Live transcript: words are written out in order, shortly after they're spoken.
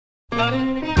I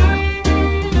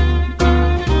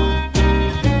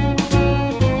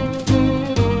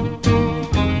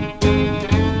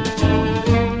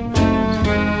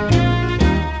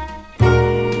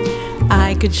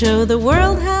could show the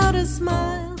world how to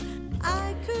smile.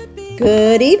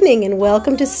 Good evening and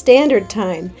welcome to Standard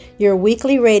Time, your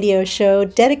weekly radio show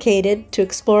dedicated to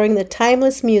exploring the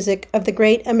timeless music of the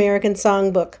great American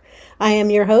songbook. I am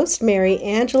your host, Mary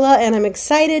Angela, and I'm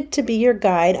excited to be your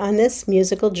guide on this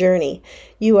musical journey.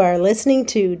 You are listening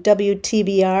to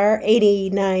WTBR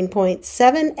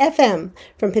 89.7 FM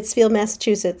from Pittsfield,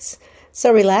 Massachusetts.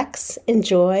 So relax,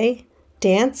 enjoy,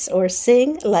 dance, or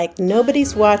sing like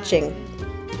nobody's watching.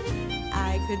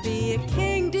 I could be a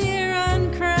king, dear,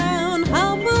 uncrowned,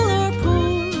 humble or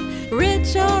poor,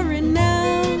 rich or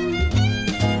renowned.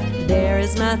 There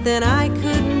is nothing I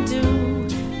couldn't do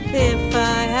if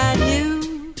I had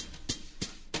you.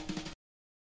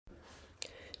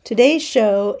 Today's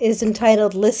show is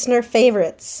entitled Listener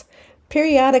Favorites.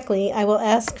 Periodically, I will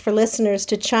ask for listeners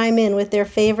to chime in with their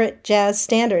favorite jazz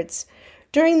standards.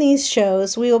 During these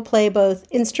shows, we will play both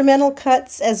instrumental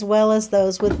cuts as well as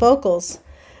those with vocals.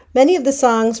 Many of the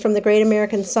songs from the Great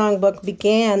American Songbook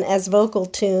began as vocal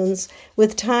tunes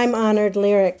with time-honored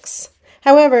lyrics.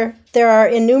 However, there are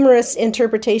innumerous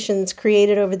interpretations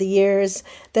created over the years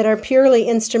that are purely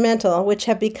instrumental, which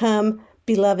have become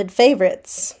beloved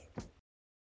favorites.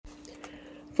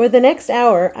 For the next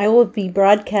hour, I will be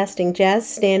broadcasting jazz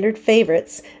standard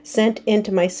favorites sent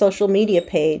into my social media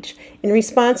page in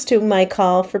response to my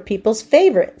call for people's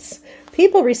favorites.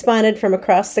 People responded from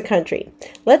across the country.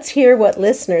 Let's hear what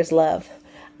listeners love.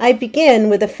 I begin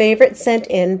with a favorite sent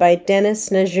in by Dennis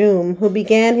Najum, who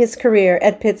began his career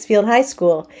at Pittsfield High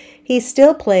School. He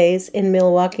still plays in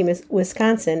Milwaukee,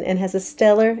 Wisconsin, and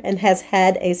has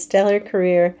had a stellar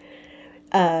career,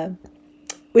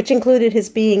 which included his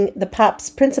being the Pop's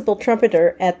principal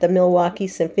trumpeter at the Milwaukee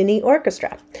Symphony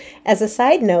Orchestra. As a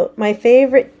side note, my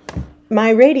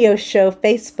radio show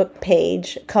Facebook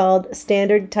page called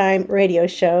Standard Time Radio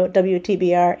Show,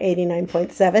 WTBR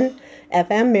 89.7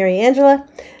 FM, Mary Angela,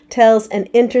 tells an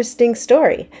interesting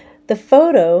story. The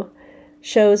photo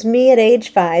shows me at age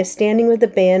 5 standing with the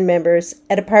band members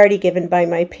at a party given by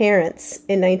my parents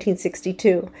in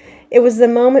 1962. It was the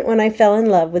moment when I fell in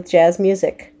love with jazz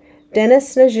music.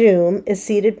 Dennis Najum is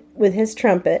seated with his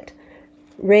trumpet.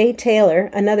 Ray Taylor,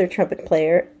 another trumpet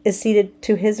player, is seated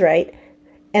to his right,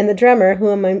 and the drummer,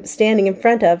 whom I'm standing in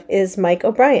front of, is Mike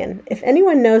O'Brien. If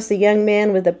anyone knows the young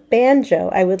man with the banjo,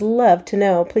 I would love to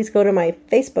know. Please go to my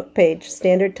Facebook page,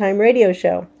 Standard Time Radio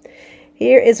Show.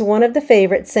 Here is one of the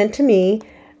favorites sent to me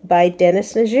by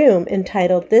Dennis Najum,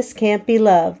 entitled This Can't Be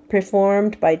Love,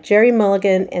 performed by Jerry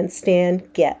Mulligan and Stan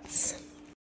Getz.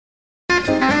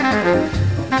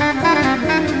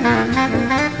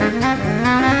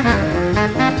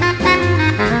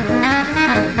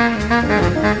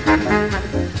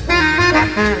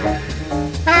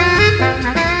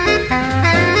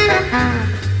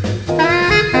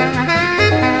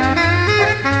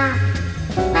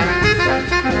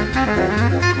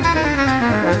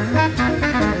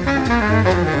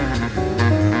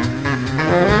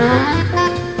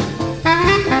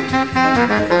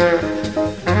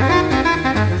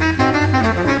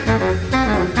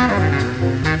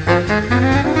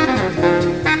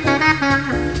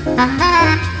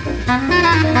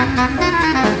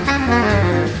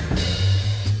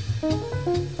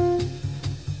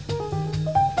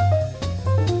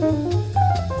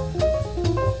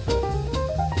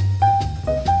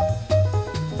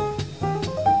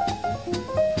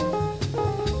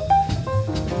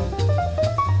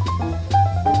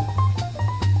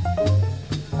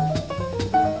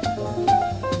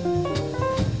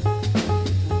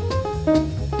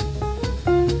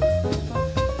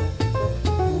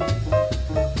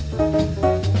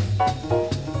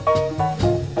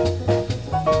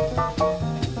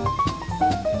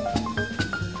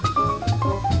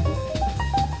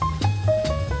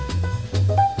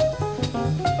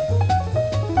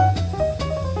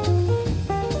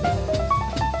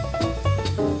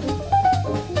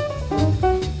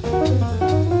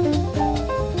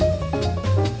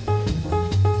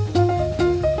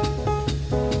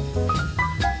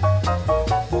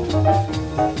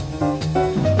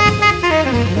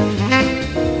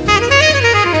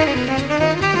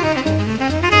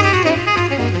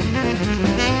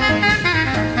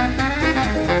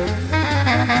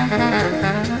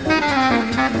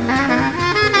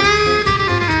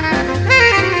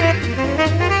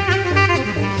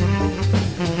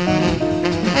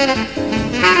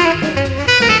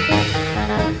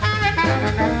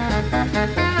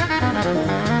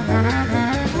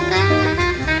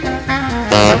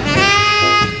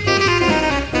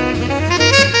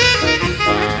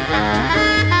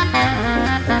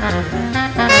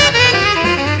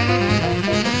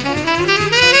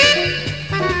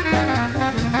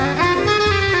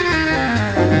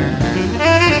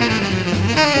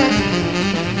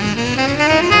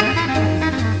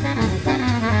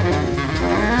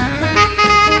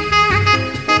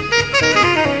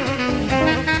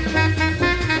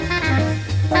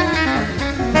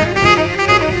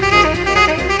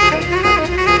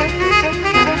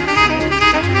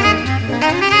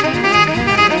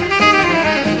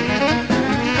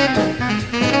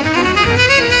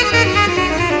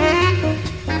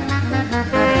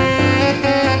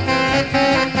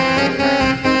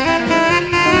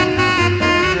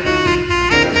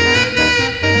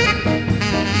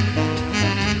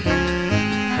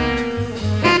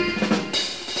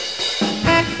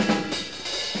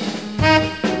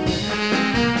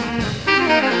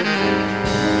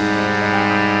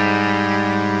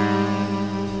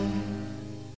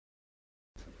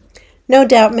 No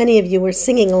doubt many of you were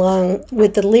singing along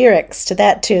with the lyrics to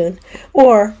that tune,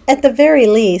 or, at the very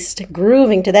least,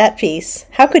 grooving to that piece.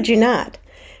 How could you not?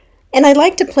 And I'd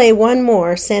like to play one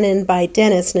more sent in by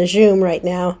Dennis Najum right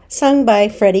now, sung by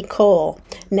Freddie Cole,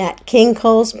 Nat King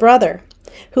Cole's brother,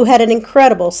 who had an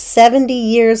incredible 70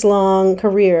 years long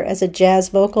career as a jazz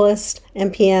vocalist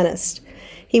and pianist.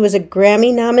 He was a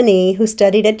Grammy nominee who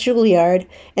studied at Juilliard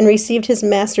and received his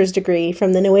master's degree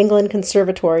from the New England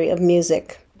Conservatory of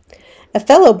Music. A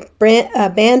fellow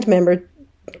band member,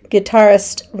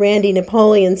 guitarist Randy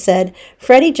Napoleon, said,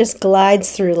 "Freddie just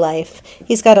glides through life.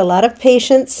 He's got a lot of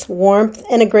patience, warmth,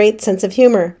 and a great sense of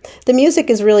humor. The music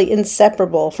is really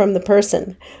inseparable from the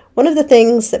person. One of the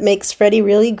things that makes Freddie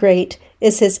really great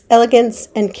is his elegance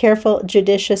and careful,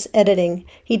 judicious editing.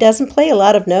 He doesn't play a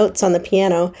lot of notes on the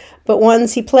piano, but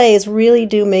ones he plays really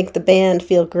do make the band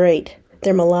feel great.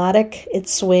 They're melodic, it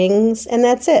swings, and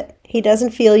that's it. He doesn't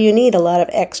feel you need a lot of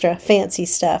extra fancy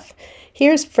stuff."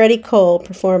 Here's Freddie Cole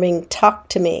performing "Talk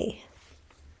to Me."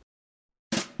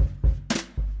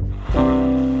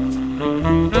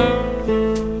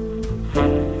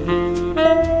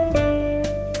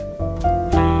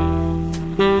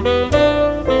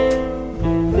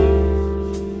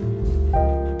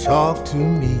 Talk to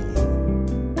me,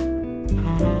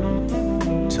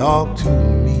 talk to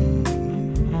me.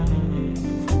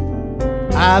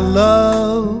 I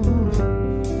love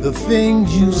the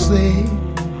things you say.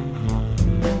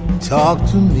 Talk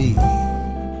to me,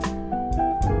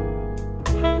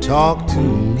 talk to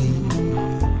me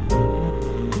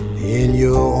in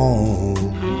your own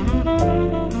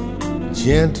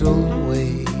gentle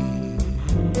way.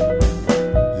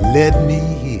 Let me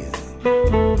hear,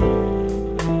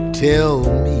 tell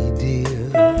me, dear,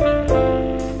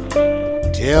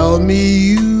 tell me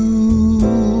you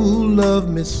love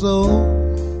me so.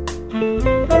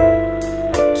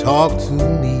 Talk to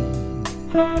me,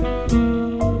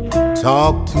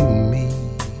 talk to me,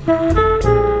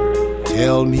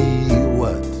 tell me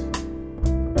what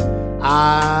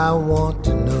I want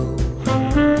to know.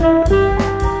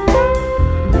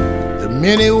 The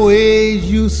many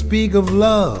ways you speak of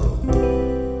love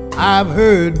I've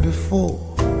heard before,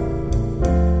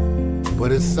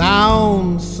 but it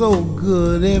sounds so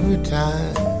good every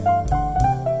time.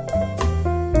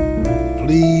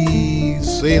 Please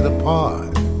say the part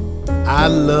I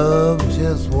love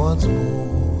just once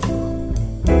more.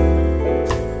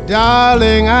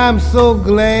 Darling, I'm so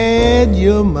glad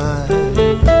you're mine.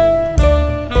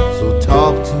 So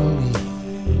talk to me,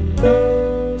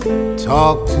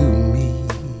 talk to me.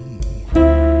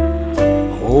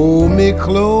 Hold me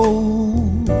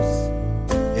close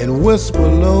and whisper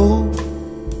low.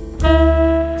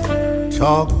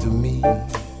 Talk to me,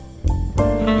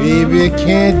 baby,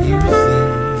 can't you see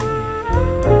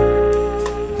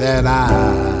that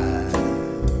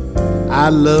I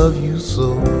love you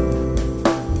so?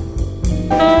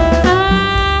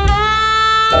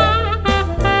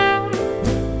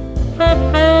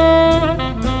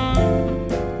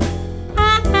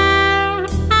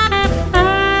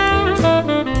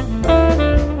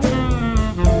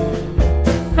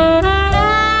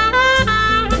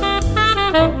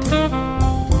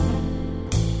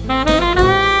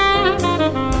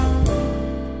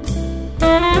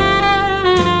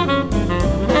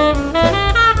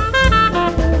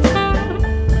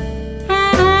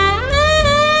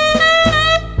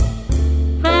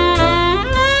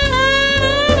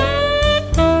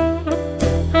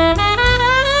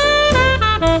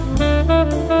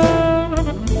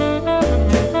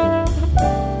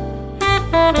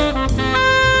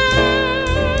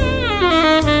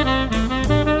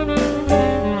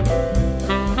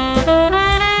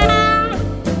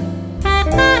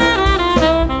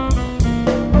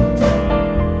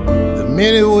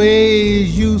 Many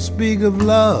ways you speak of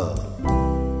love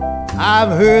I've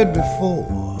heard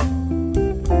before,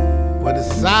 but it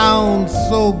sounds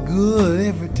so good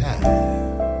every time.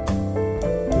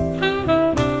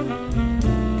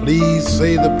 Please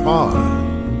say the part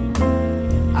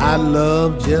I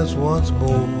love just once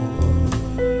more.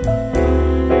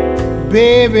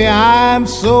 Baby, I'm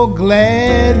so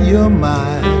glad you're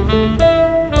mine.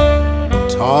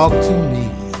 Talk to me,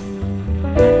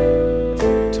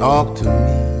 talk to me.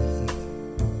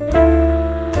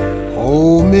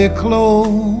 Hold me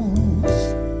close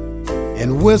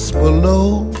and whisper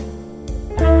low.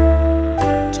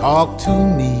 Talk to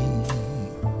me,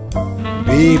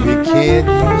 baby, can't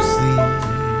you see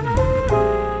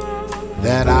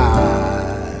that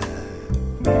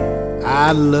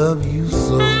I love you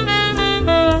so?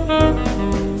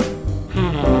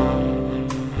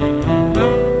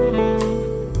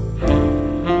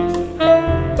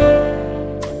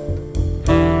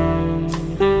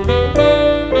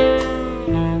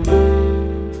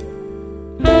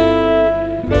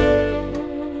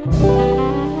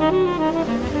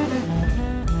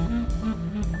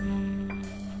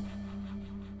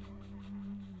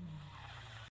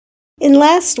 In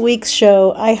last week's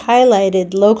show, I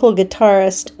highlighted local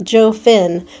guitarist Joe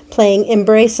Finn playing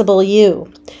Embraceable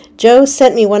You. Joe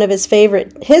sent me one of his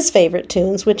favorite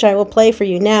tunes, which I will play for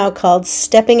you now, called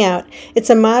Stepping Out. It's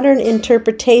a modern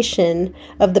interpretation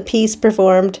of the piece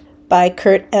performed by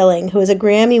Kurt Elling, who is a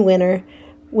Grammy winner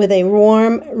with a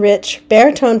warm, rich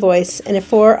baritone voice and a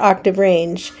 4-octave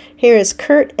range. Here is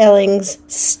Kurt Elling's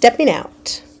Stepping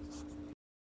Out.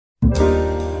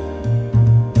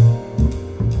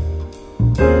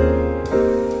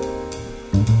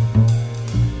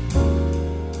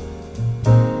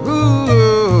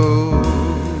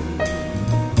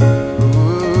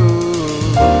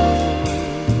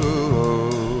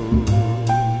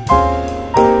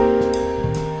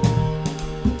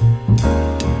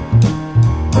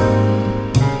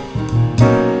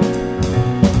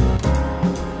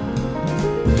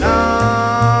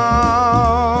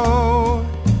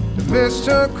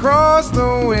 Across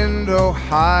the window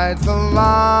hides the lines,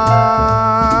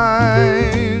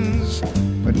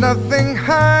 but nothing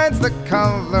hides the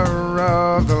color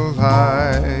of the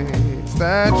lights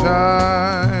that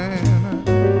shine.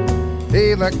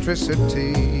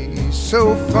 Electricity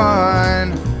so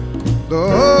fine,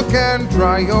 look and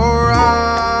dry your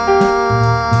eyes.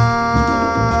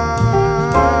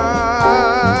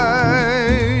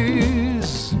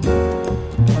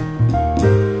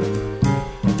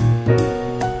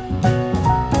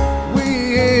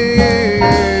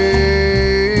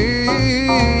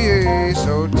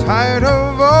 Tired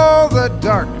of all the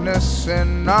darkness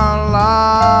in our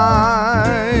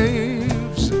lives,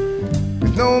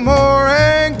 with no more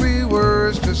angry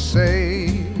words to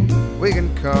say, we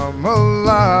can come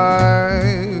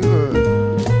alive.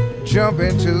 Jump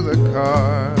into the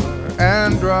car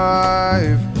and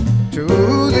drive to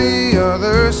the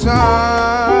other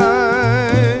side,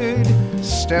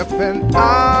 stepping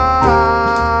out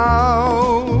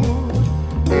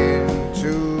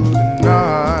into the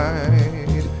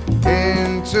night,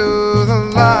 into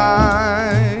the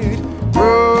light,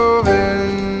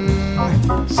 moving,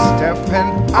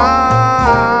 stepping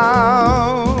out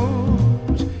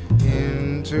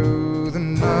into the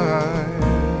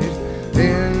night,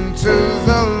 into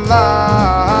the light.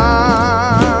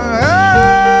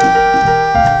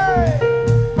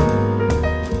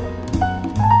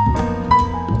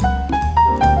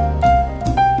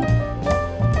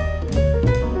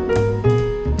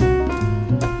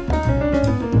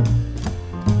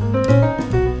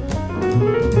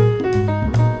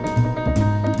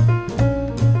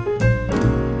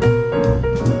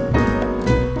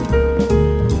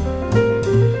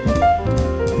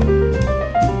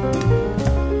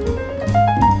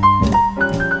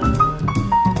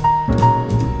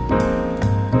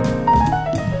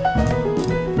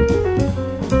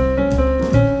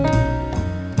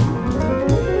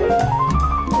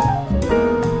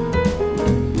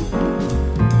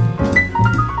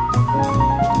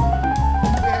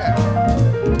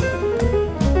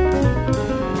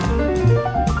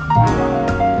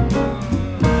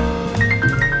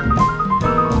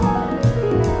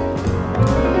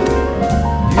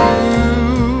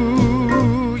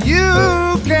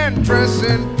 Dress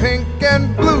in pink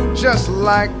and blue just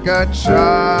like a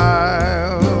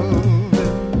child,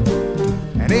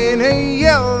 and in a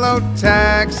yellow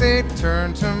taxi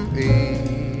turn to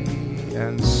me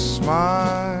and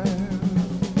smile.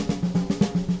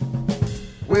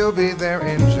 We'll be there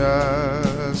in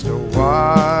just a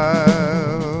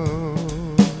while.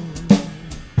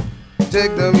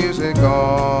 Dig the music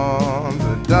on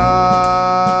the dial.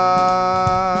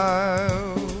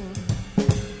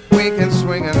 We can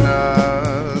swing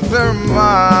another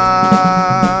mile.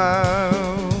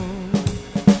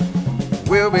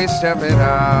 We'll be stepping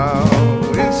out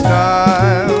in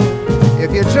style.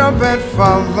 If you jump and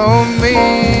follow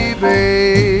me,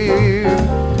 babe,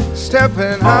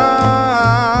 stepping out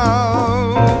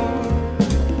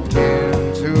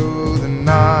into the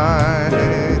night,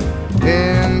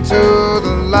 into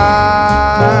the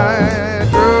light,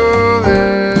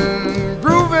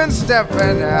 grooving,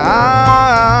 stepping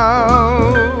out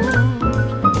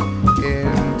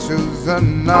into the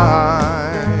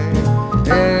night,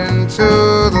 into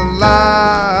the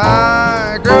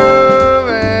light,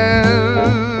 grooving,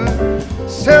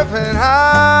 stepping out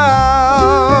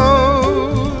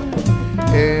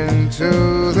into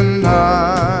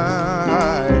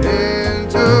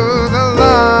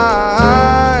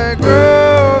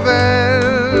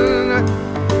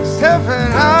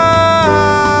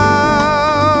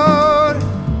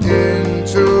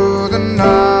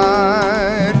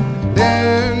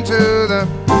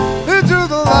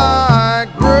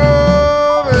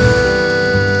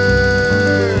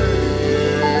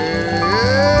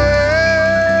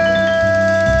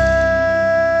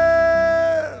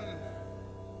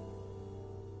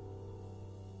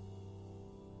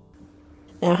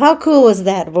Now, how cool was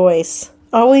that voice?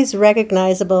 Always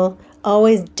recognizable,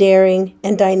 always daring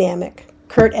and dynamic.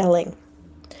 Kurt Elling.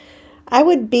 I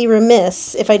would be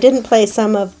remiss if I didn't play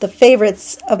some of the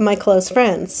favorites of my close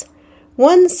friends.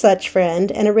 One such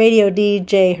friend, and a radio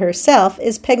DJ herself,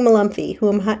 is Peg Malumphy,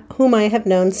 whom I have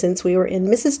known since we were in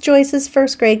Mrs. Joyce's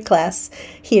first grade class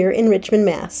here in Richmond,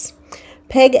 Mass.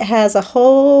 Peg has a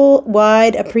whole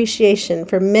wide appreciation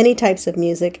for many types of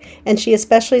music, and she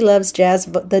especially loves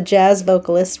the jazz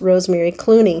vocalist Rosemary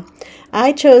Clooney.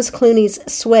 I chose Clooney's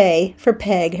Sway for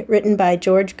Peg, written by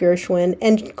George Gershwin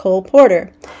and Cole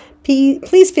Porter.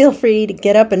 Please feel free to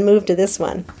get up and move to this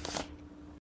one.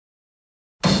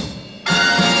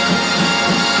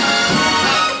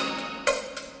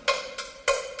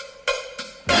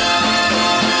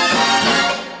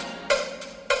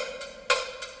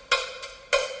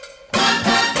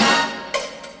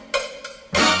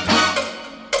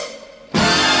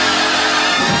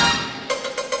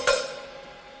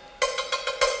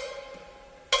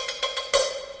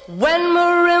 When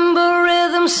marimba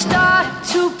rhythms start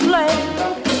to play,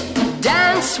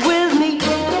 dance with me,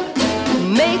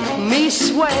 make me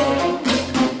sway.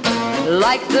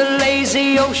 Like the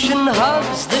lazy ocean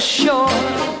hugs the shore,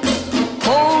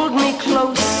 hold me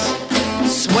close,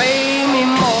 sway me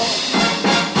more.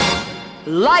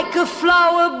 Like a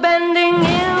flower bending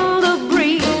in the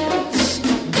breeze,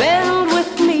 bend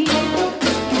with me,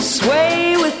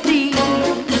 sway with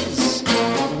ease.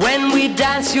 When we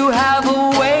dance you have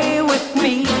a way with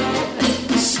me,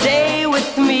 stay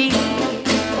with me,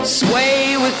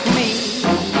 sway with me.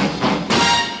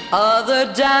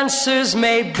 Other dancers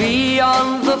may be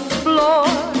on the floor,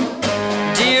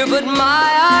 dear, but my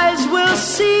eyes will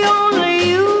see only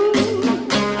you.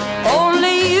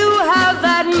 Only you have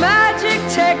that magic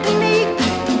technique.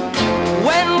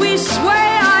 When we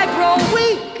sway I grow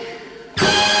weak.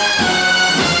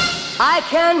 I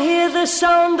can hear the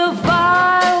sound of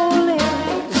violins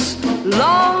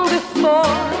long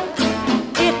before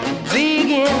it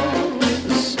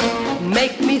begins.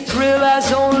 Make me thrill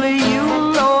as only you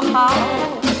know how.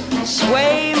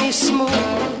 Sway me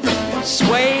smooth,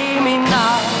 sway me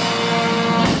now.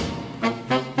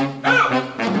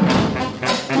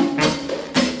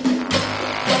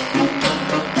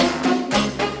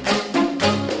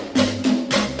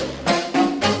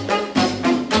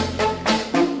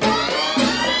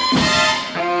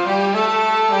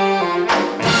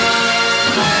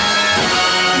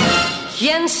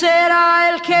 ¿Quién será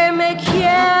el que me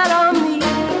quiera a mí?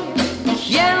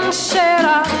 ¿Quién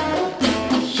será?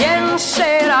 ¿Quién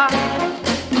será?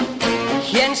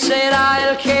 ¿Quién será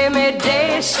el que me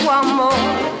dé su amor?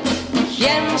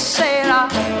 ¿Quién será?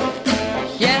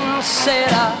 ¿Quién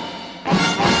será?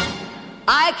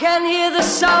 I can hear the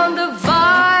sound of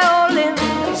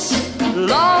violins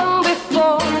long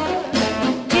before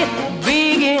it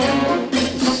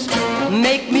begins.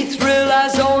 Make me thrill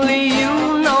as only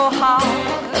you know how.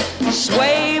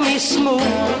 Sway me smooth,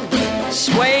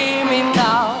 sway me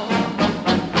now.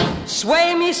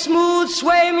 Sway me smooth,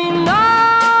 sway me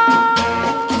now.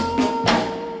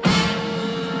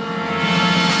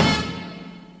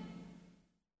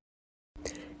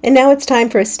 And now it's time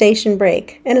for a station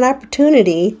break and an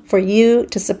opportunity for you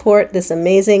to support this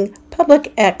amazing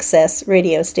public access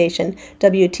radio station,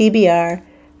 WTBR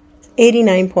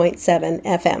 89.7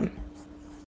 FM.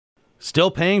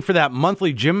 Still paying for that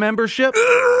monthly gym membership?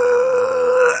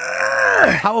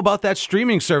 How about that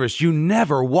streaming service you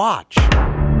never watch?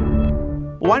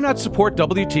 Why not support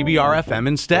WTBR FM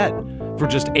instead? For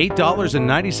just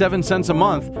 $8.97 a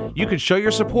month, you could show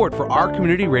your support for our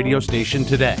community radio station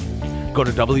today. Go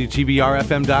to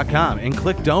WTBRFM.com and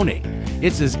click Donate.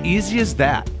 It's as easy as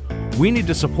that. We need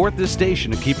to support this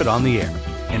station to keep it on the air,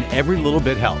 and every little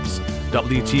bit helps.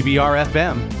 WTBR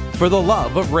FM, for the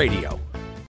love of radio.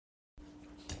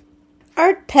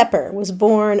 Art Pepper was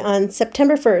born on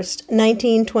September 1st,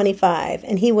 1925,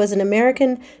 and he was an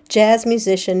American jazz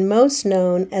musician most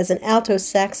known as an alto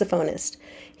saxophonist.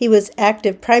 He was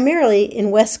active primarily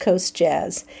in West Coast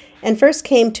jazz, and first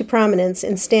came to prominence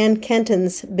in Stan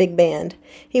Kenton's big band.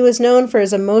 He was known for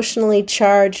his emotionally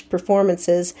charged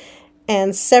performances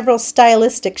and several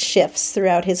stylistic shifts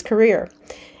throughout his career,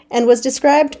 and was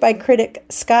described by critic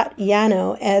Scott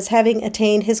Yano as having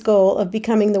attained his goal of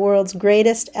becoming the world's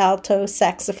greatest alto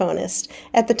saxophonist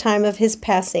at the time of his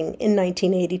passing in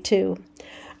 1982.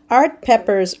 Art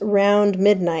Pepper's Round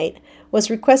Midnight was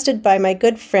requested by my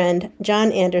good friend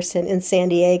John Anderson in San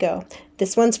Diego.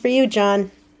 This one's for you,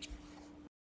 John.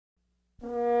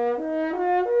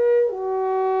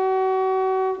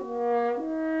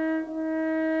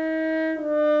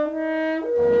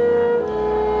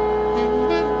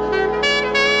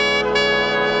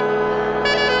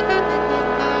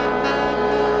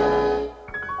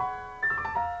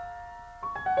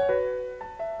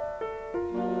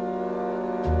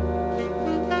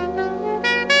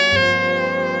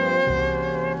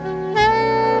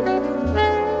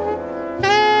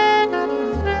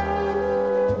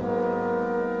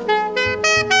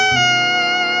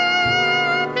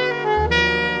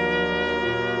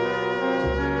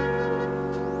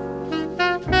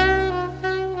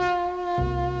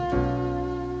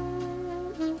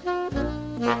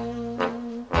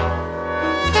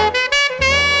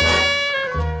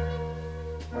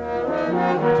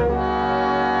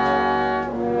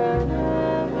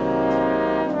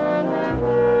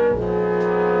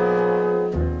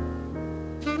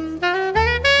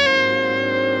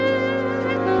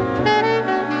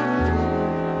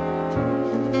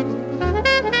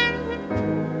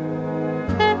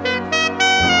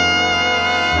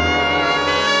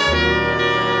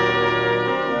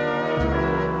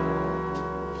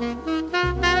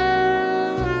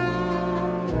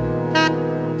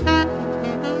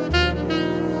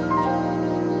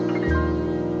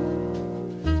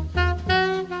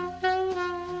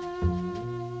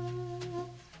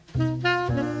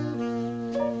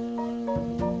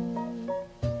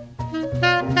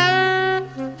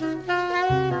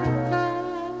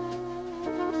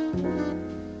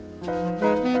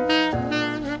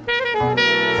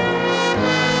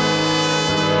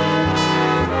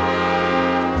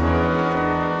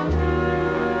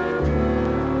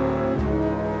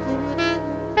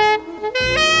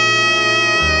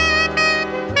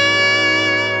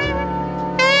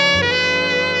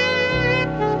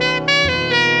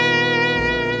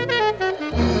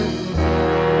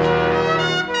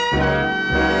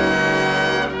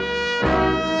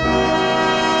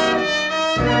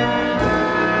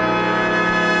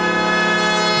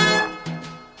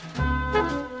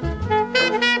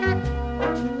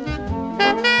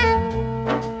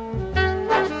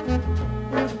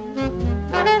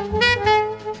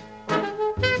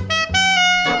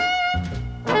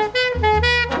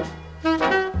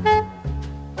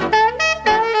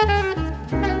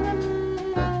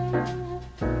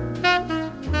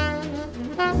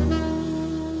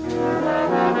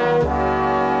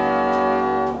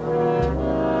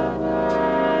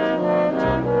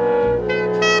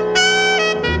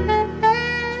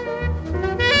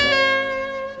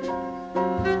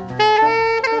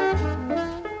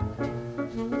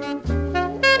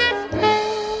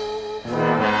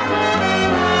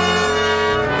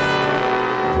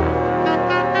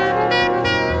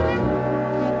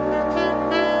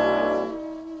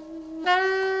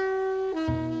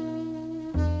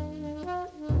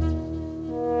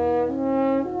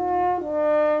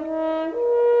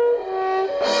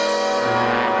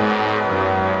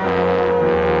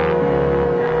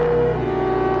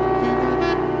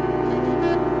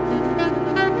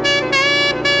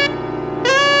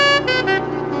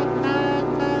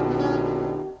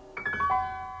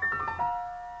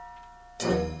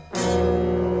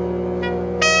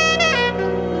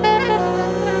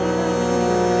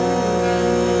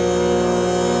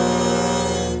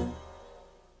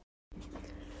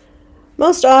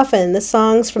 Most often, the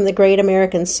songs from the Great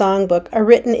American Songbook are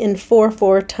written in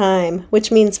 4/4 time,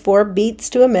 which means 4 beats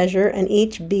to a measure and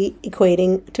each beat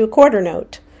equating to a quarter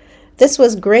note. This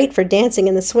was great for dancing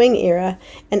in the swing era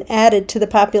and added to the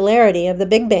popularity of the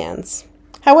big bands.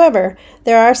 However,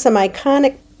 there are some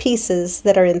iconic pieces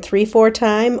that are in 3/4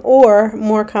 time or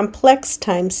more complex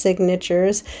time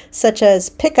signatures, such as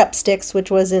Pickup Sticks,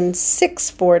 which was in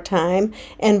 6/4 time,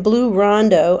 and Blue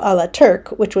Rondo a la Turk,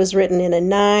 which was written in a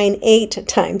 9/8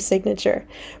 time signature.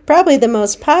 Probably the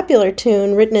most popular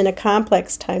tune written in a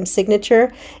complex time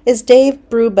signature is Dave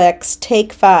Brubeck's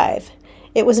Take 5.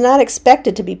 It was not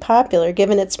expected to be popular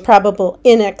given its probable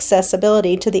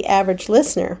inaccessibility to the average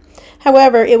listener.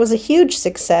 However, it was a huge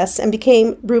success and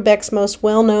became Brubeck's most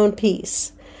well-known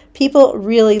piece. People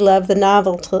really love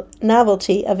the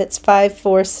novelty of its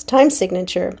 5/4 time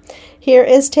signature. Here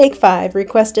is Take 5,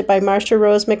 requested by Marcia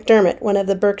Rose McDermott, one of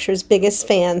the Berkshire's biggest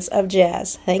fans of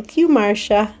jazz. Thank you,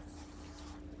 Marcia.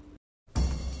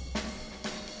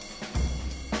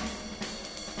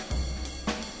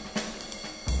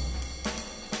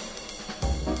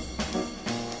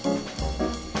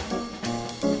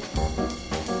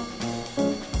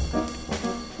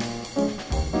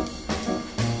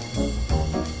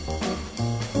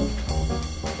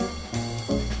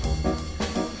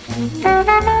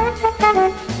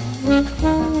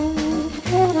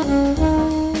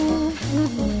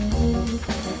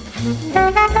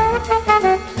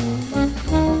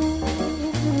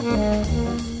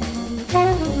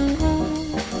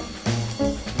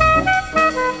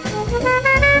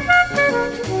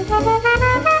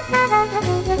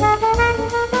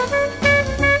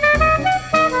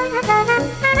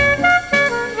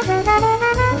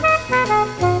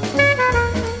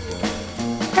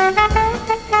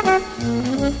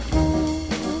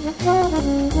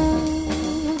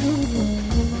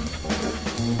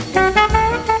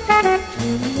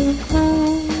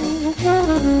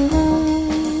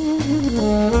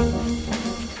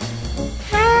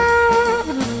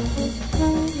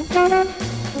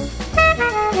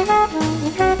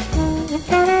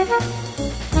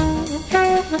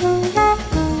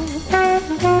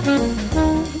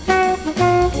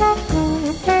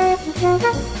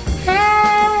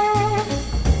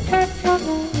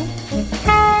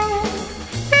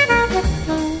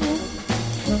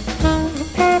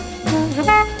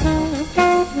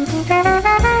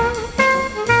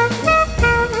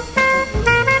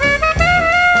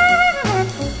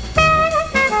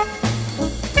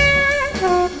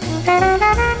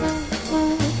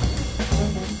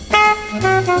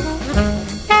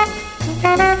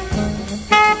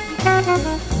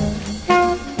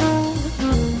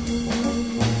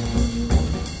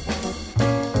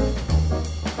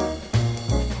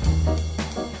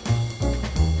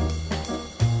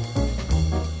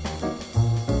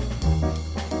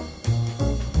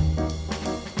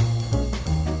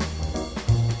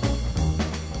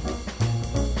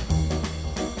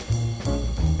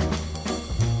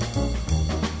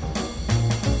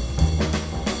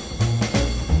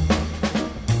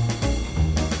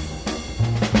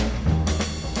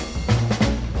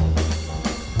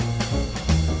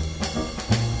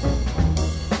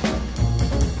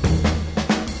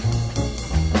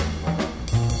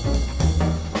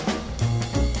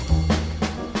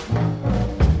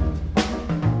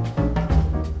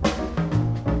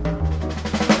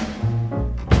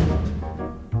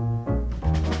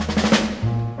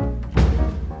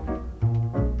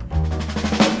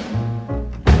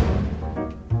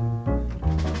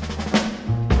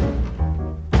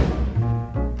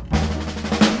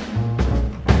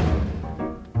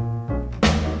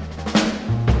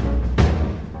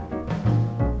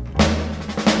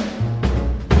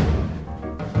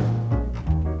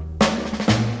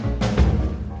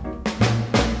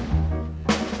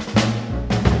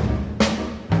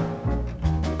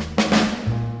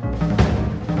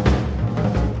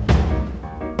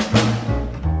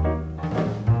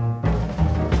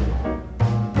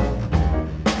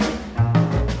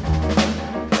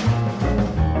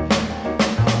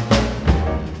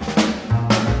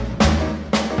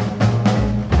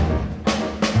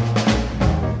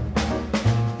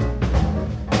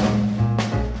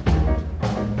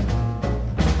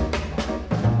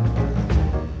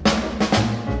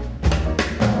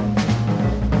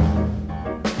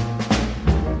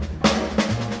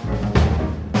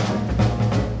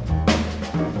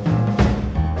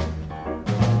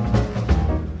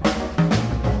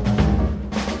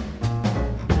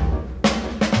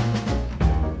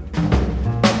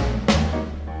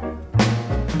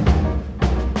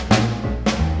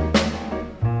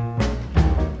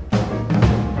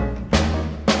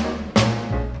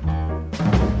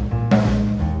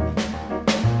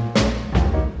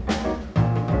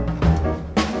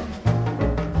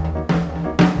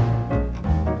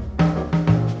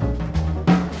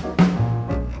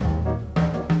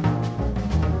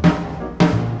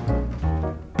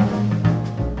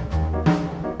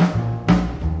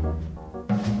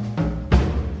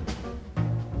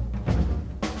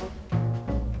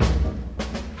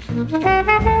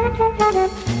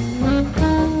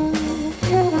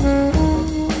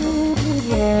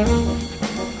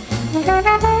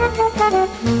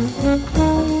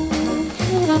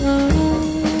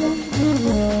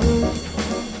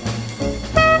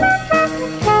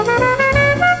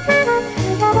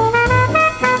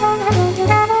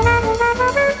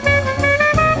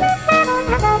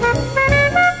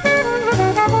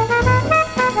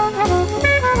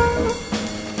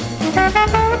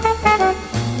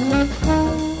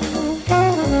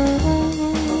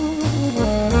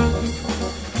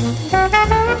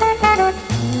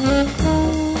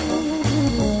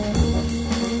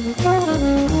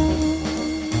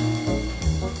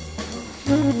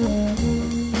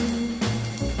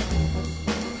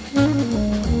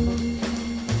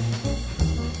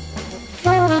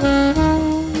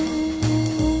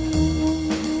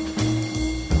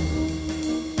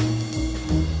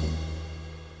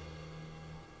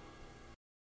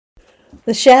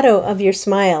 The Shadow of Your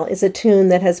Smile is a tune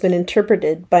that has been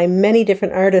interpreted by many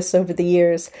different artists over the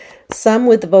years, some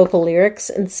with vocal lyrics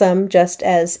and some just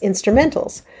as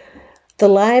instrumentals. The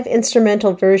live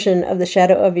instrumental version of The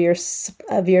Shadow of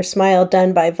Your Smile,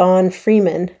 done by Vaughn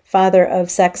Freeman, father of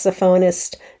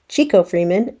saxophonist Chico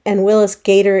Freeman, and Willis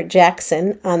Gator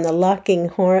Jackson on the Lock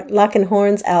and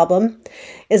Horns album,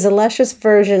 is a luscious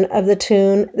version of the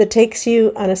tune that takes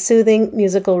you on a soothing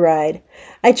musical ride.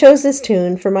 I chose this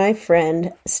tune for my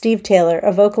friend Steve Taylor,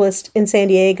 a vocalist in San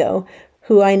Diego,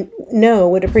 who I know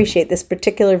would appreciate this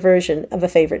particular version of a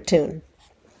favorite tune.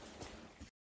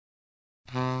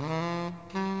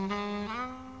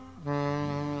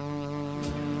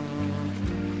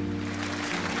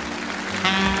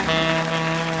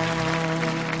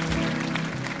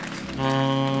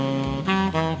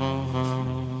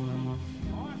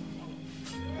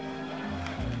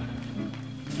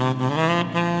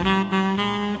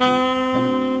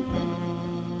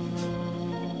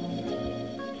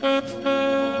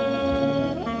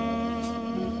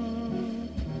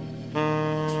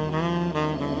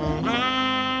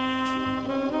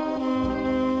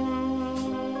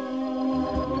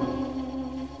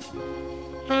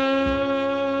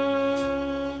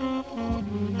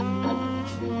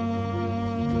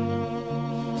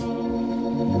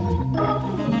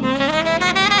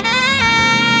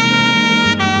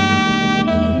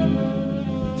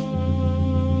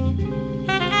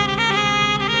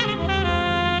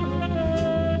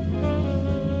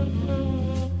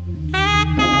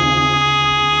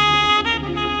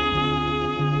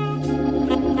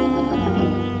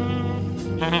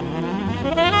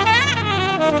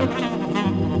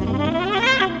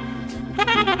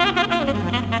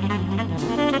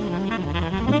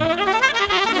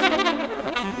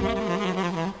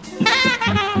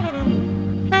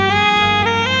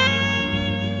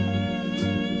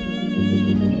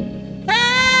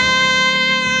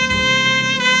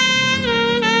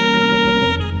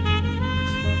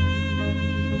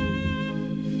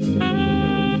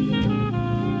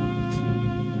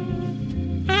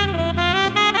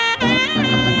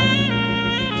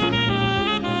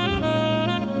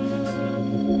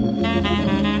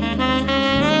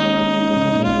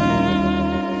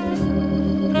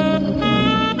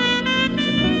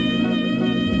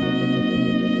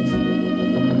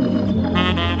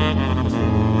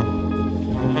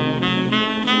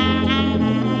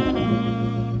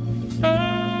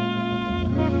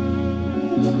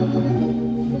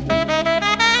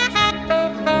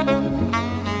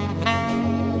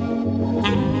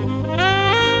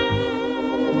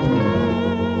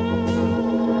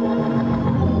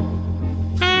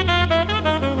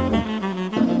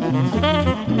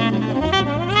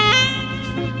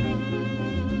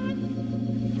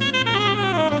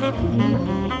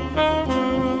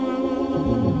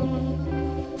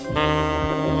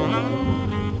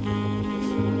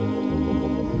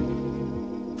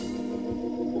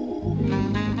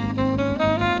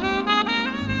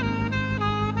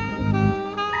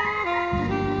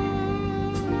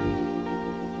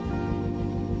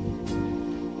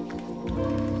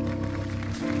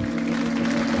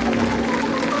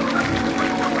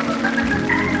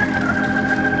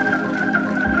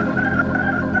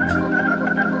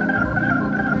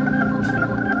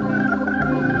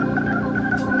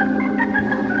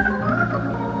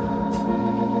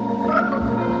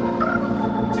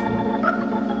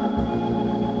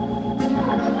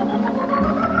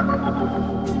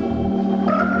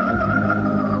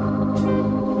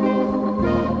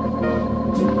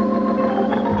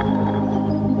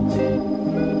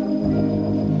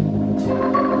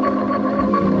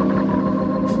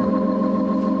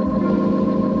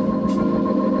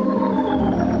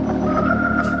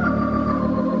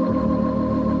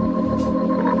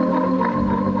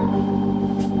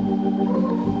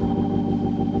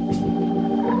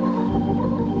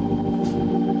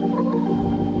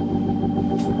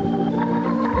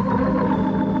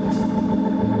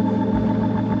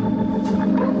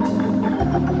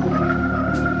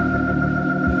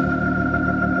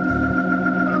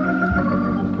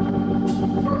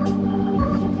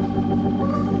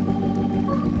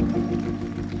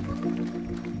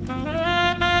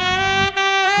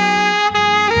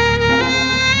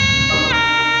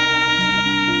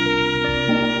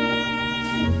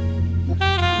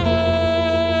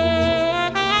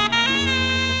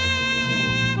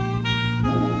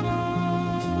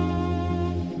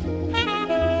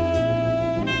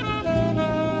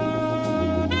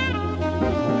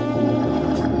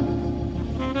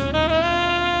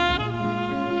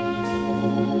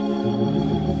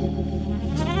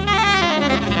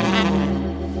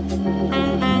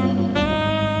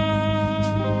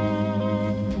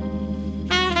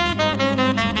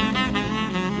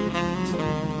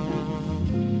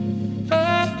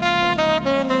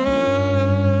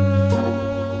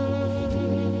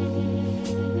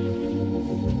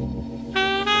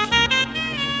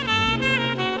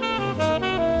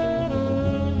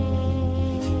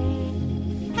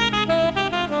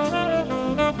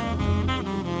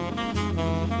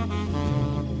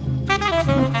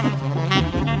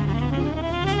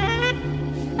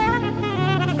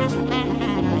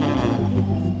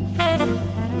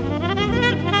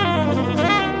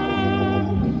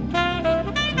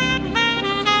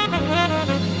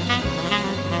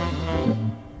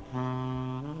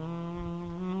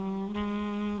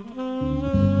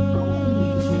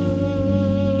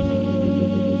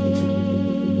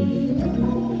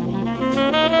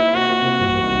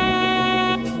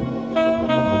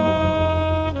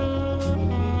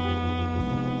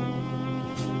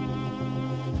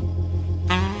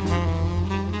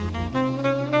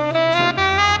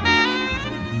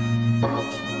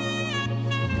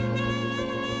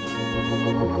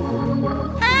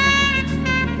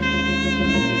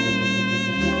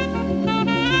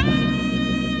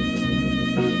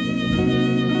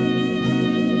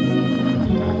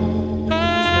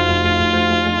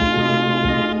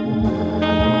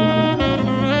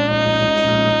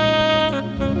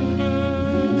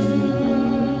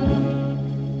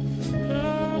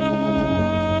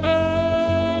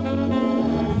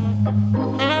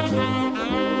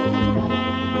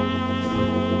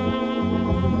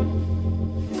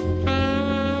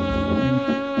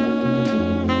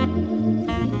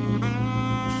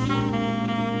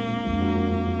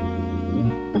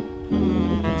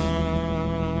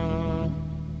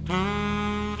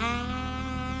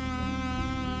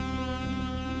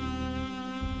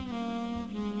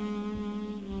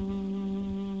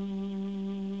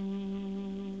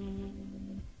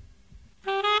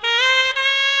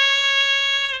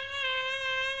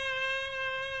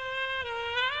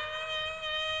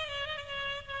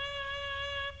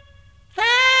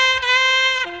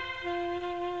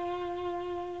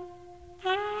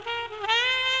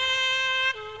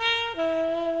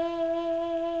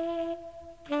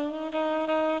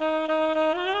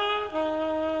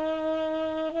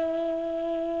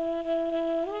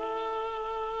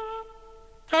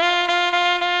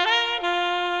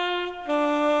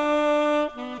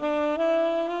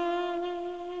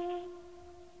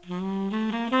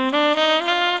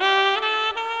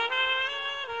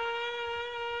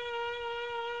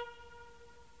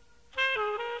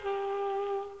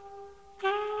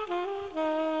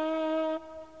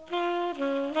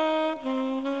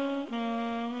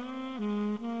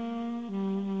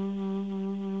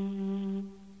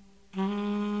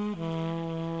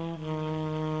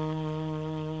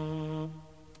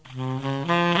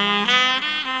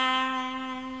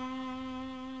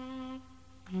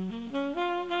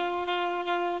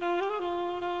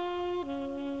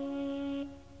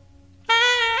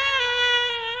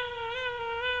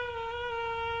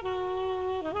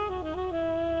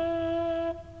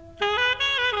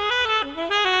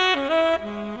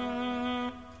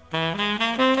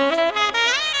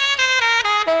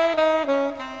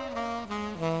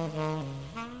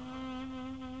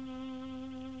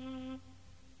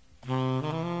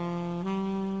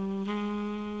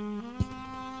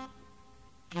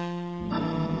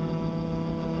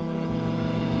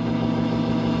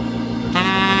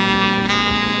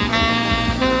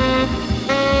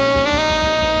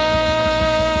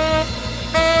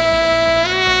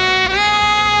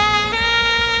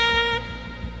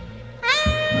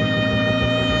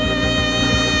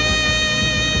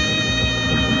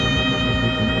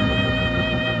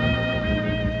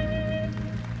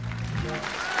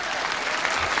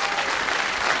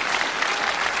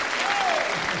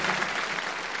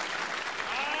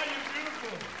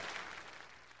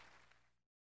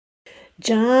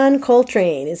 John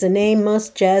Coltrane is a name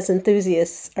most jazz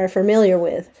enthusiasts are familiar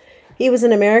with. He was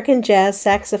an American jazz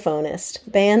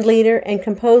saxophonist, band leader, and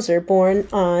composer born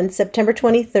on September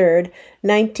 23,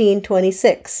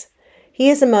 1926.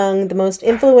 He is among the most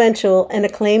influential and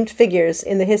acclaimed figures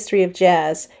in the history of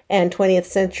jazz and 20th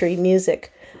century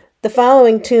music. The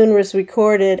following tune was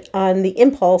recorded on the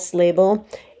Impulse label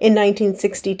in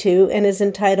 1962 and is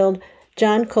entitled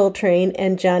John Coltrane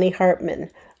and Johnny Hartman.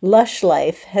 Lush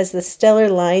Life has the stellar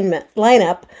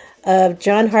lineup of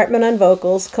John Hartman on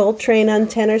vocals, Coltrane on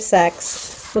tenor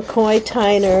sax, McCoy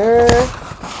Tyner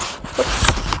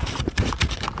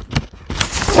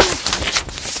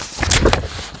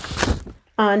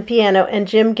on piano, and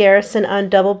Jim Garrison on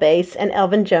double bass, and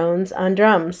Elvin Jones on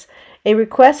drums. A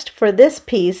request for this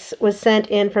piece was sent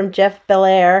in from Jeff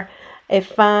Belair, a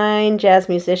fine jazz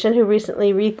musician who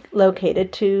recently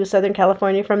relocated to Southern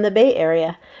California from the Bay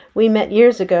Area. We met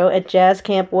years ago at Jazz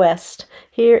Camp West.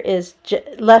 Here is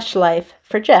Lush Life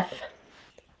for Jeff.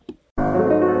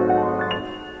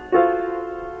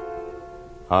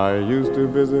 I used to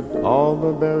visit all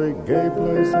the very gay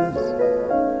places,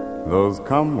 those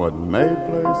come what may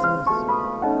places,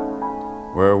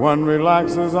 where one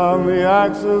relaxes on the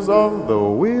axis of the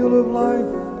wheel of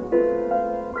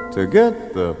life to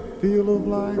get the feel of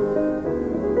life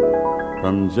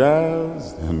from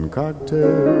jazz and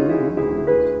cocktails.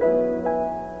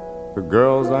 The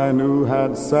girls I knew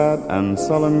had sad and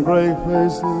sullen gray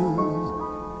faces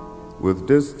with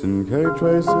distant K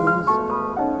traces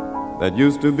that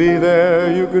used to be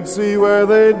there. You could see where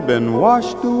they'd been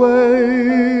washed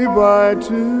away by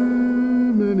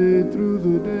too many through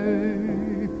the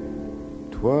day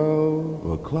 12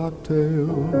 o'clock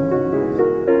tales.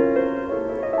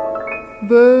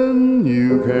 Then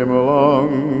you came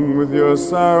along with your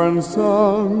siren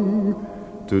song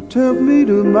to tempt me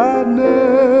to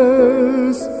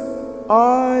madness.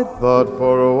 I thought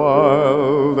for a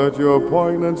while that your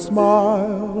poignant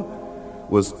smile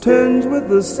was tinged with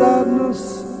the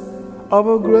sadness of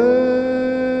a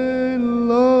great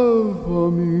love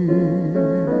for me.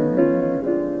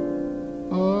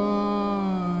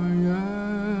 Ah,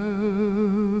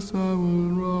 yes, I was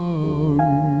wrong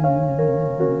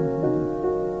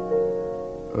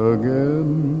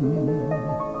again.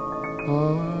 I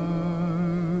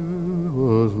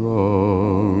was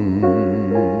wrong.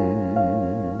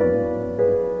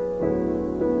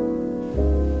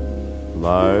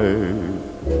 Life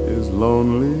is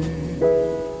lonely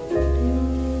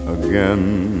again,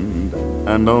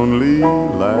 and only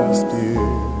last year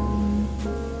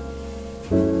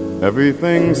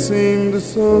everything seemed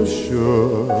so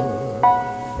sure.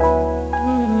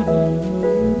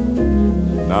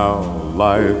 Now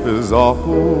life is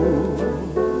awful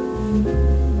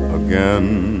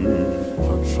again,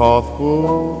 a trough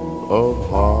full of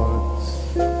hearts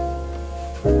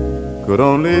could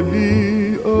only be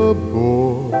a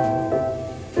bore.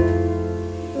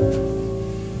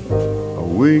 A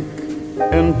week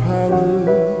in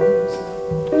Paris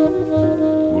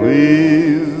will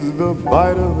ease the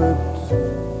bite of it.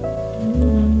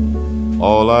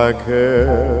 All I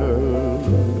care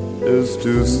is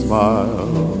to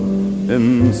smile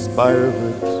in spite of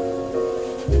it.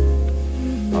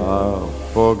 I'll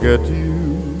forget you,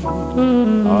 I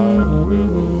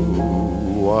will,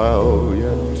 while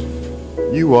yet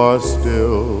you are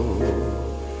still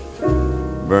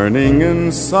burning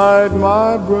inside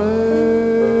my brain.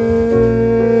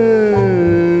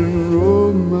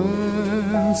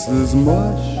 Romance is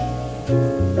much,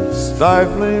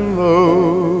 stifling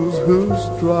those who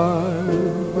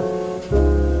strive.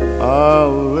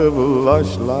 I'll live a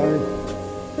lush life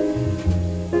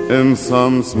in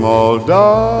some small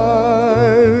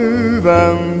dive,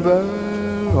 and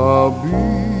there I'll be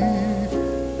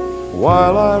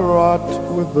while I rot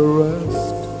with the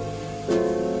rest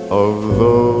of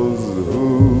those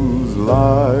whose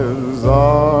lives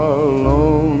are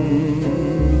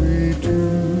lonely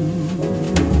too.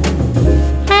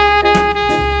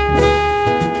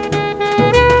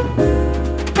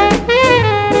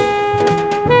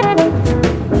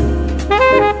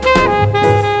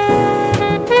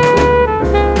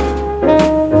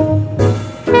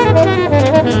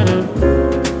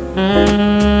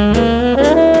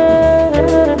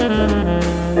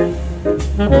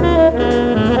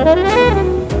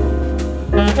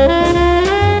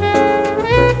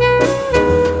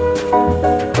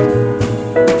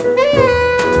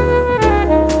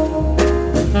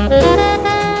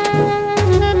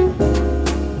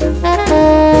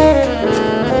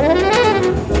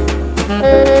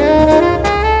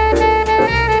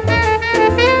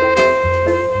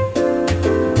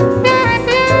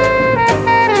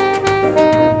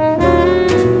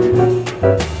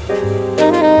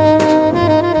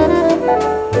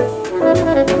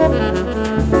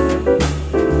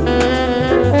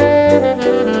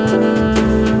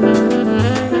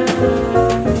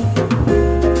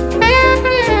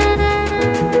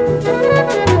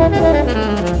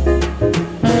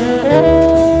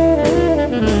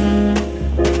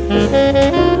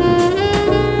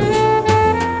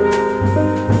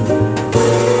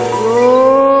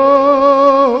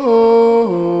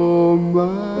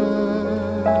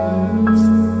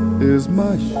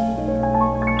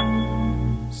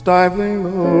 Stifling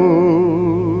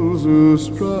those who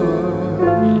strive.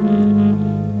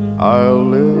 I'll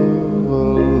live a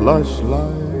lush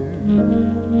life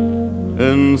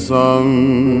in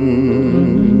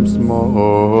some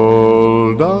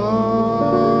small dive,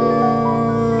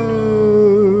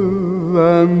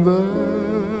 and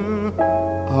there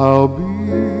I'll be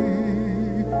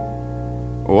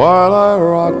while I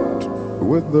rot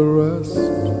with the rest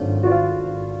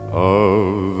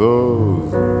of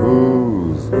those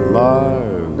whose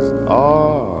lives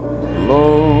are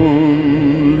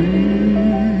lonely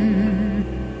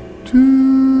too.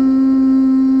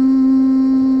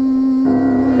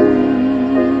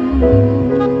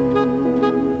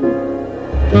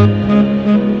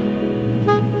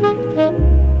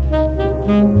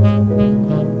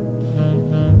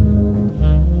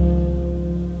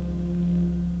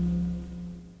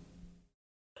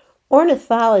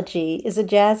 Ornithology is a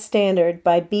jazz standard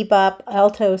by bebop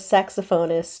alto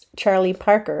saxophonist Charlie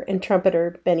Parker and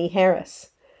trumpeter Benny Harris.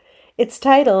 Its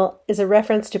title is a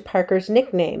reference to Parker's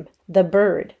nickname, the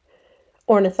Bird.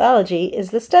 Ornithology is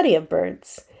the study of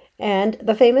birds, and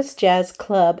the famous jazz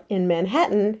club in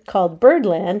Manhattan called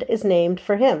Birdland is named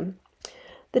for him.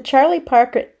 The Charlie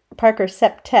Parker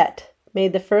Septet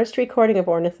made the first recording of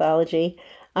Ornithology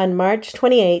on March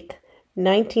 28,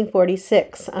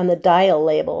 1946 on the Dial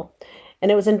label,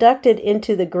 and it was inducted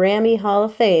into the Grammy Hall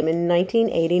of Fame in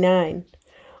 1989.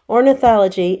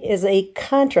 Ornithology is a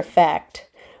contrafact,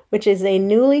 which is a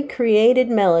newly created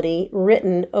melody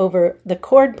written over the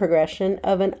chord progression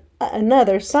of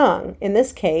another song, in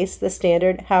this case, the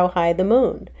standard How High the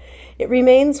Moon. It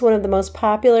remains one of the most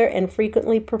popular and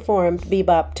frequently performed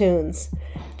bebop tunes.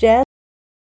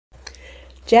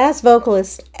 Jazz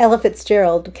vocalist Ella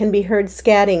Fitzgerald can be heard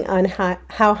scatting on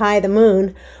How High the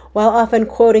Moon while often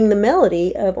quoting the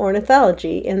melody of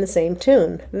Ornithology in the same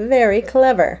tune. Very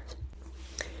clever.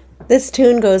 This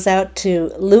tune goes out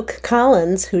to Luke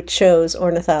Collins, who chose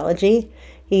Ornithology.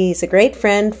 He's a great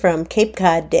friend from Cape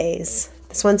Cod days.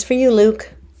 This one's for you,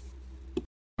 Luke.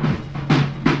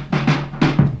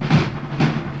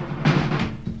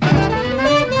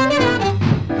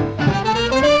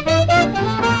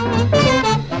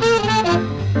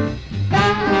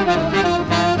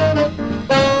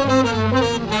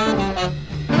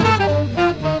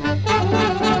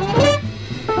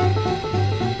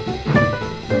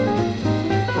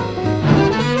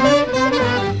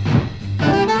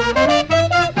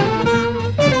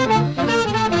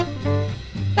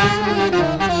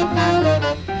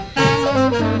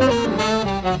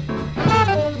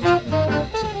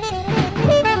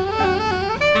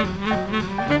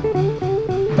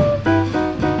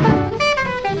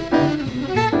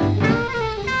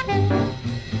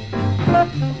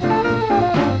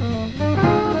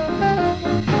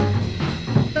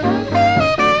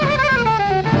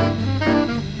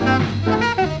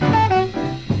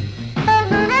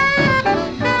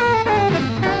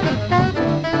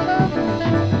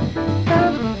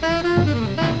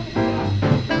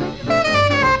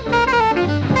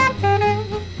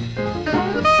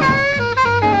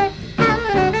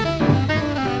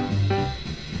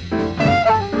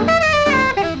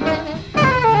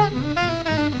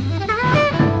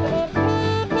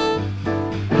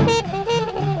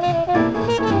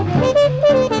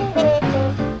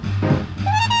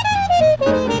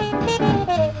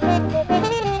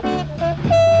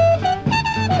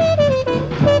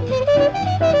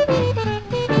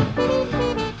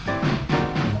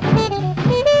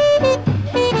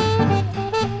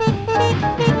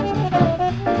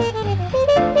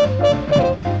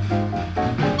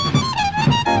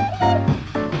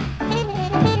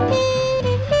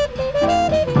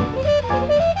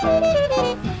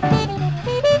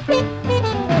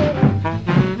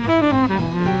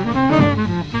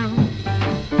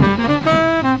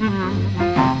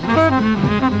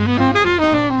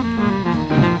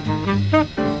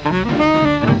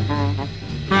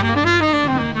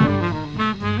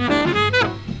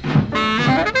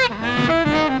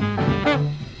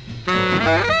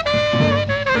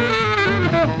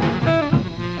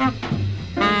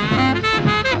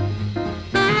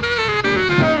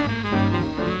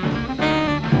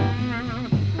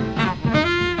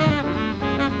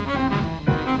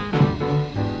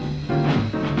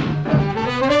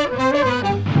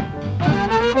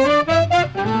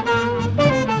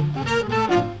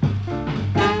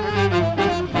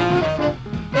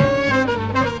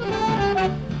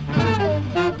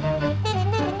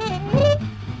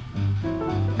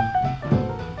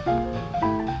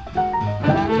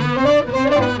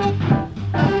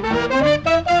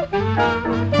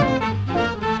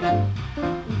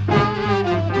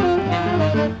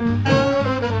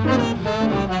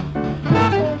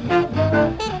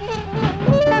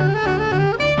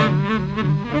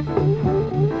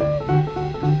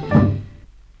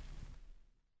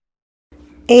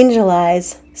 Angel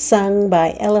Eyes, sung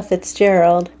by Ella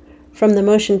Fitzgerald from the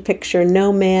motion picture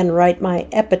No Man Write My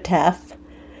Epitaph,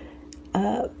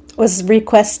 was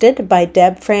requested by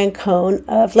Deb Francone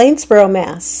of Lanesboro,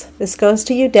 Mass. This goes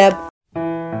to you, Deb.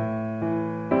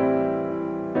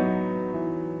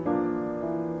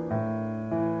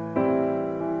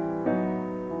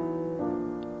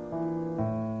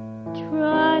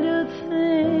 Try to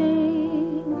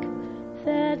think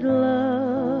that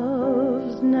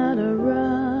love's not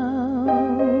around,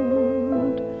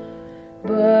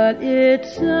 but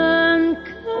it's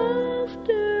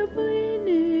uncomfortably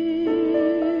near.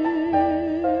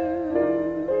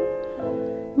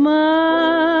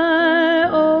 My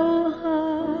old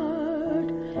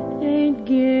heart ain't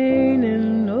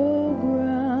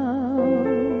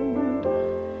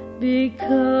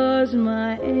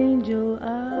angel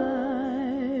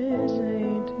eyes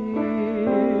ain't here.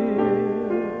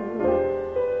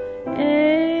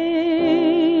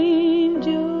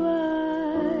 Angel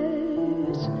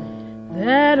eyes,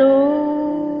 that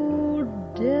old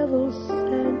devil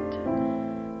sent,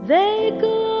 they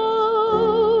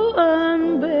glow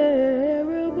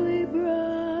unbearably bright.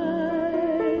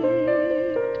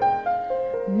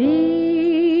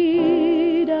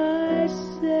 Need I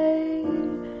say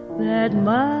that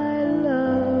my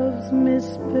love's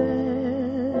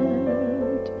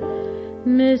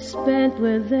misspent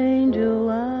with angel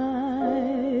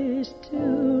eyes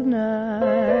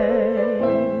tonight?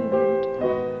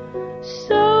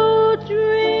 So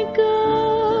drink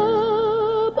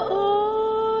up,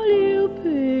 all you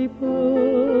people.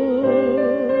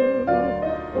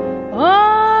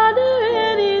 Order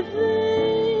anything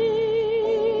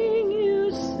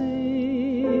you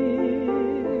see.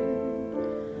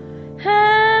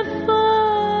 Have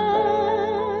fun,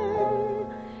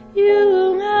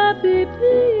 you happy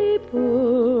people.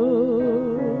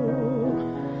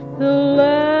 The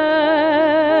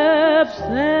laughs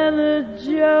and the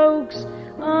jokes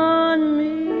on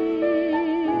me.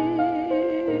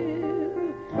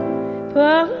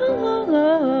 Pardon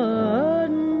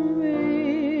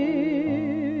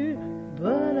me,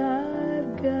 but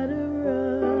I've gotta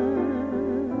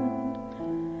run.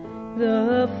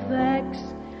 The facts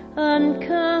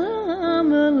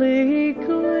uncommonly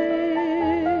clear.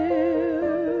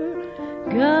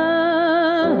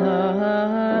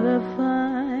 Gotta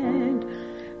find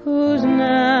who's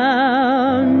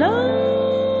now number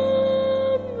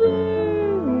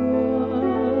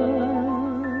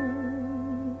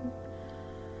one,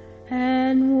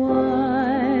 and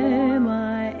why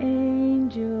my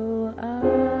angel eyes.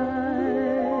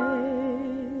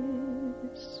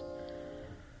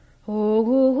 Oh,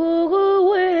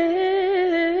 where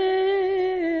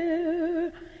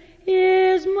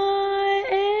is my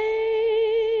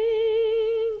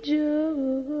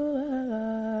angel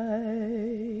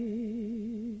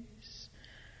eyes?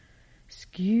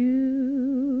 Excuse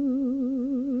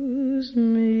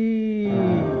me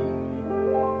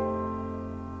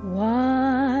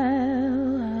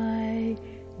while I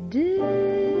disappear.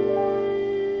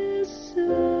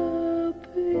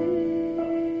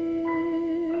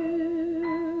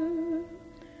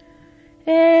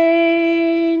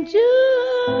 Angel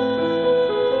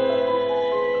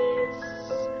eyes,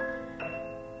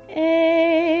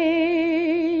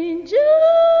 angel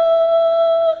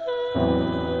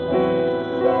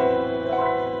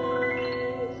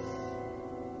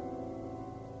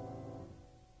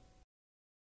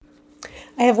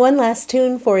I have one last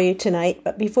tune for you tonight,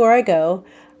 but before I go,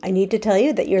 I need to tell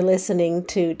you that you're listening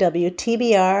to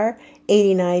WTBR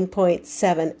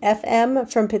 89.7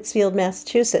 FM from Pittsfield,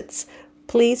 Massachusetts.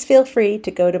 Please feel free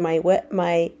to go to my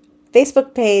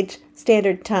Facebook page,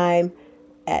 Standard Time,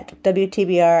 at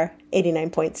WTBR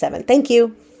 89.7. Thank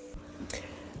you.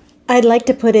 I'd like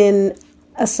to put in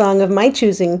a song of my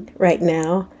choosing right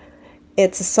now.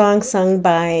 It's a song sung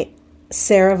by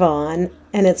Sarah Vaughan,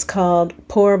 and it's called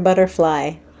Poor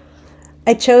Butterfly.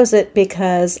 I chose it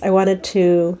because I wanted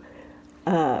to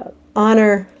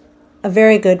honor a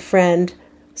very good friend,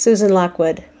 Susan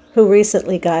Lockwood, who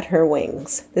recently got her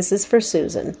wings. This is for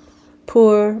Susan.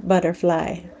 Poor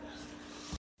Butterfly.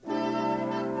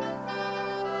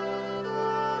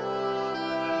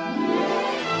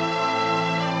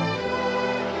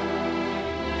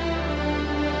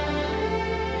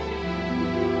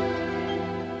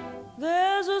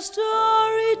 There's a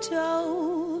story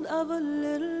told of a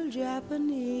little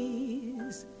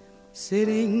Japanese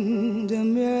sitting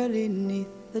demurely neath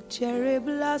the cherry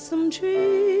blossom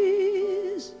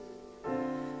trees.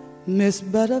 Miss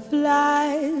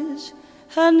Butterfly's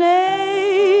her name.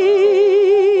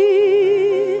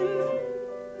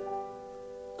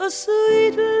 A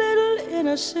sweet little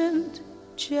innocent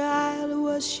child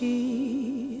was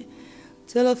she,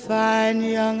 till a fine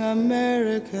young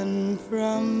American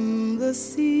from the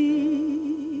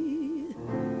sea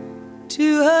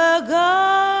to her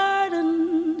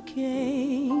garden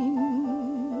came.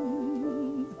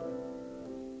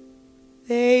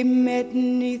 They met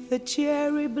 'neath the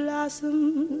cherry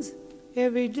blossoms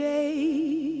every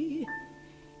day,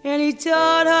 and he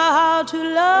taught her how to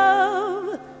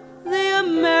love the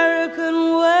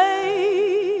American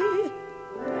way,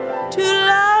 to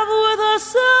love with her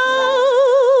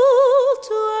soul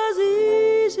 'twas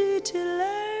easy to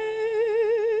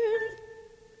learn.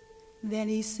 Then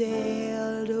he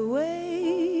sailed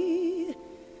away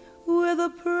with a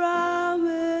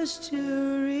promise to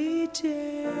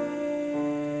return.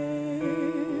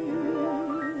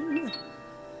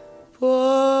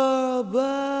 Poor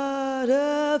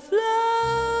flood,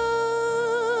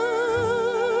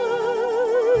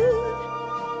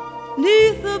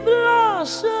 'neath the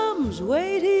blossoms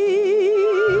waiting,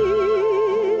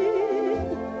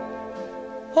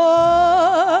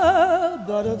 poor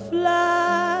butterfly,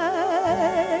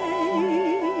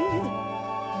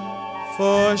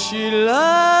 for she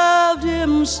loved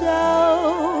him so.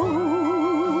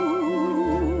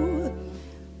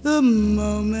 The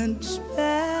moments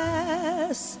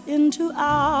pass into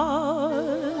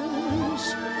hours,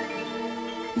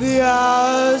 the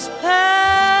hours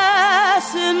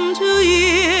pass into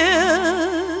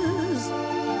years,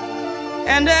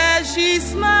 and as she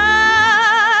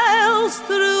smiles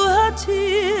through her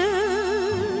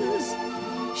tears,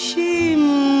 she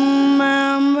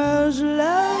murmurs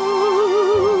low,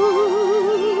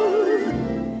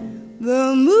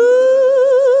 the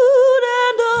moon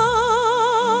and I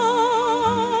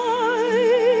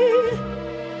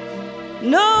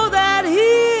know that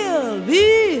he'll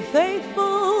be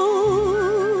faithful.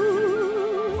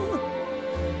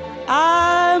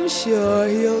 I'm sure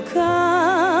he'll come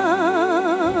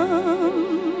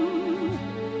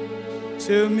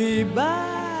to me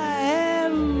by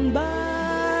and by.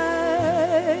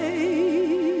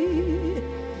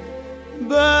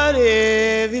 But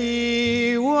if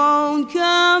he won't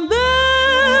come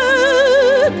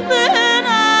back, then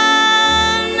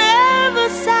I'll never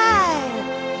sigh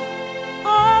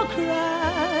or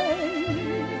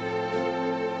cry.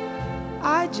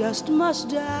 I just must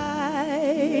die.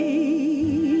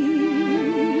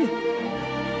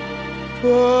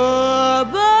 Poor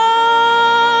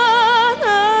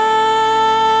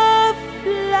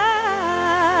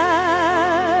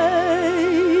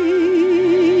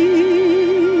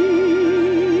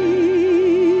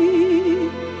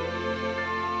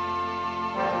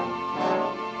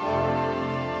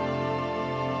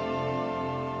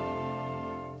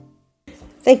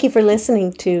Thank you for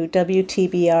listening to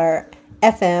WTBR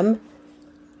FM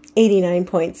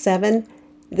 89.7.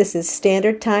 This is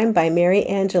Standard Time by Mary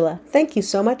Angela. Thank you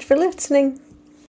so much for listening.